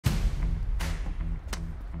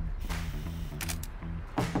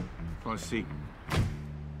Let's see.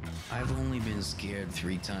 I've only been scared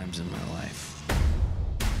 3 times in my life.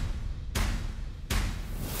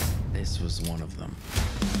 This was one of them.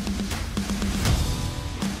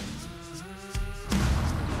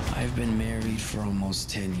 I've been married for almost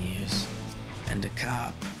 10 years, and a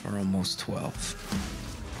cop for almost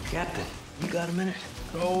 12. Captain, you got a minute?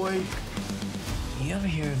 Go away. You ever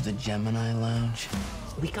hear of the Gemini Lounge?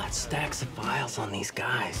 We got stacks of files on these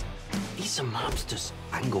guys. These are mobsters.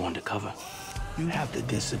 I can go undercover. You have to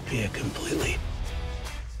disappear completely.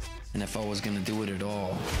 And if I was gonna do it at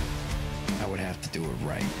all, I would have to do it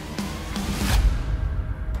right.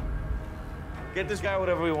 Get this guy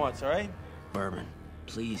whatever he wants, all right? Bourbon,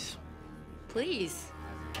 please. Please.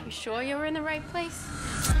 You sure you're in the right place?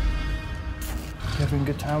 You having a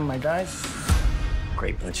good time with my guys?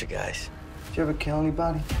 Great bunch of guys. Did you ever kill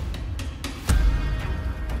anybody?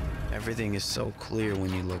 Everything is so clear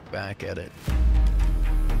when you look back at it.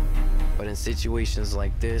 But in situations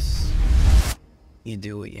like this, you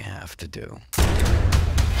do what you have to do.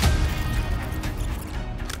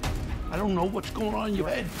 I don't know what's going on in your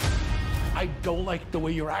head. I don't like the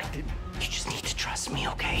way you're acting. You just need to trust me,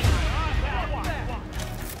 okay?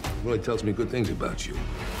 Really tells me good things about you.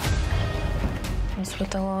 What's with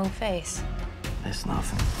the long face? There's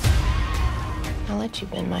nothing. I'll let you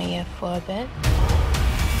bend my ear for a bit.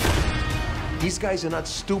 These guys are not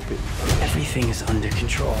stupid. Everything is under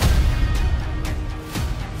control.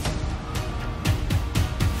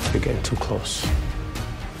 You're getting too close.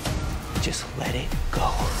 Just let it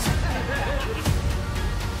go.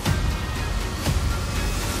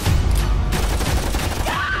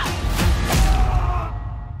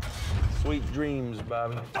 Sweet dreams,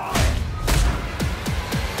 Bobby.